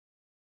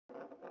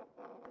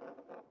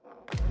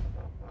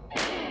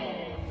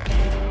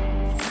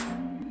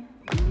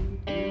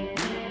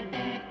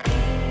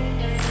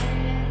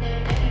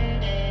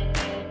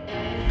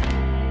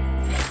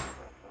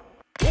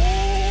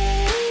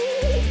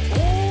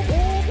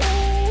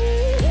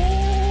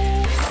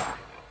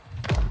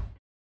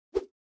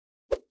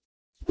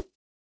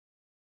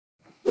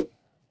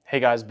Hey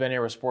guys, Ben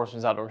here with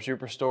Sportsman's Outdoor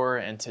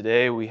Superstore, and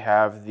today we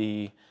have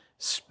the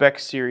SPEC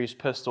series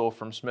pistol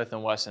from Smith &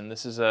 Wesson.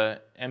 This is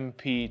a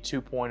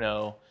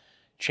MP2.0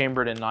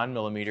 chambered in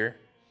 9mm,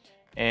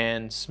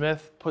 and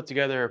Smith put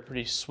together a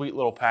pretty sweet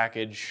little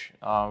package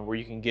where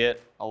you can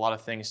get a lot of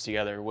things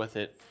together with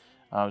it.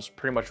 It's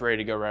pretty much ready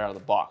to go right out of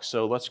the box.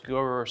 So let's go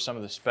over some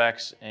of the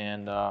specs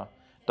and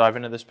dive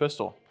into this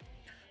pistol.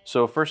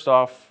 So first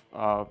off,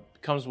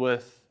 it comes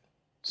with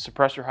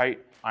suppressor height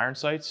iron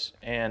sights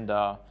and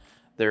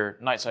they're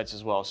night sights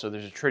as well. So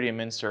there's a tritium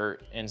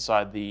insert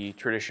inside the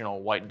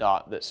traditional white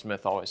dot that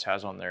Smith always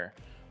has on their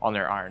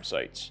iron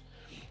sights.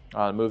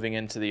 Moving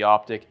into the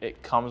optic,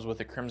 it comes with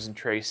a Crimson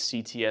Trace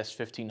CTS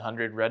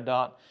 1500 red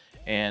dot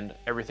and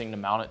everything to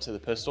mount it to the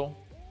pistol.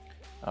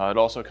 It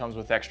also comes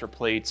with extra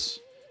plates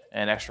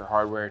and extra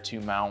hardware to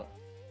mount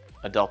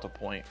a Delta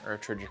Point or a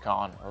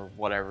Trijicon or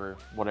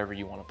whatever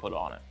you want to put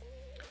on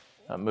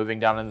it. Moving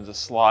down into the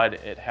slide,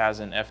 it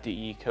has an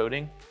FDE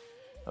coating,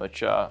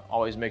 which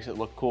always makes it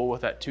look cool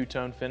with that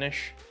two-tone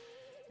finish.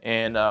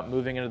 And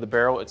moving into the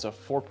barrel, it's a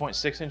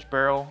 4.6-inch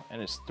barrel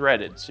and it's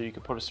threaded, so you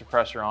could put a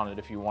suppressor on it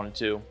if you wanted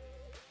to.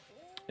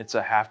 It's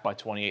a 1/2 by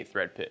 28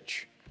 thread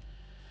pitch.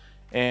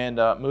 And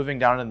moving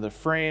down into the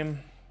frame,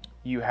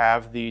 you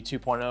have the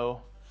 2.0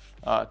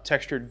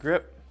 textured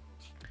grip,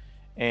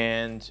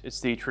 and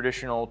it's the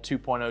traditional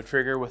 2.0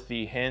 trigger with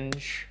the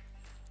hinge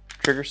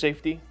trigger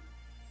safety.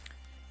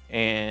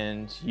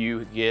 And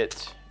you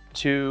get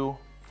two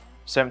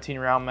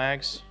 17-round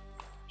mags.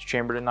 It's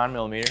chambered in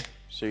 9mm,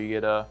 so you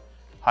get a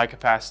high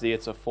capacity.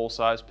 It's a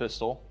full-size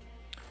pistol,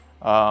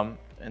 and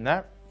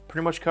that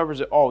pretty much covers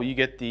it all. You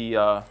get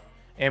the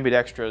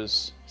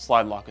ambidextrous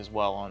slide lock as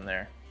well on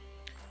there,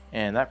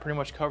 and that pretty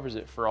much covers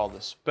it for all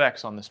the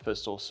specs on this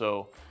pistol.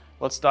 So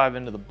let's dive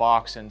into the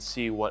box and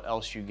see what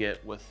else you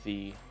get with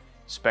the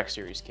SPEC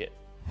series kit.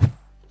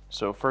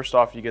 So first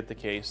off, you get the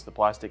case, the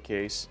plastic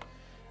case.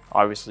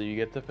 Obviously, you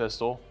get the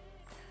pistol.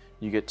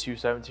 You get two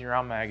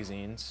 17-round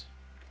magazines.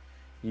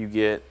 You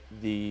get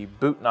the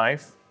boot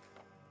knife,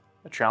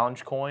 a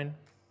challenge coin,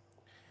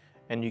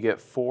 and you get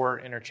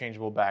 4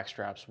 interchangeable back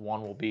straps.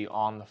 One will be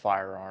on the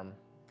firearm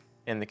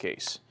in the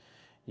case.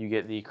 You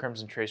get the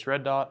Crimson Trace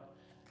red dot,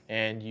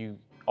 and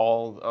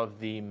all of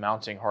the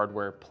mounting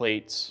hardware,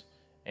 plates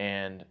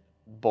and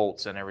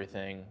bolts and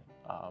everything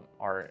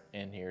are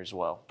in here as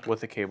well with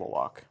the cable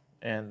lock.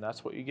 And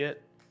that's what you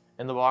get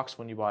in the box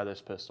when you buy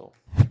this pistol.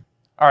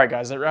 All right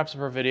guys, that wraps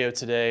up our video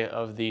today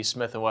of the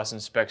Smith & Wesson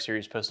SPEC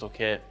series pistol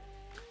kit.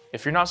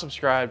 If you're not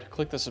subscribed,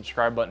 click the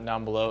subscribe button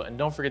down below and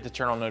don't forget to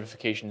turn on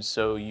notifications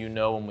so you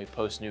know when we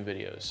post new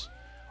videos.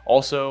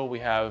 Also, we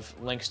have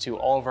links to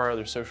all of our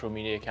other social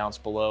media accounts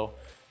below.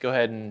 Go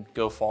ahead and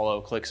go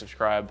follow, click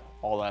subscribe,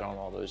 all that on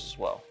all those as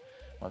well.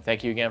 Well,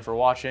 thank you again for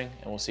watching,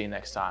 and we'll see you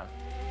next time.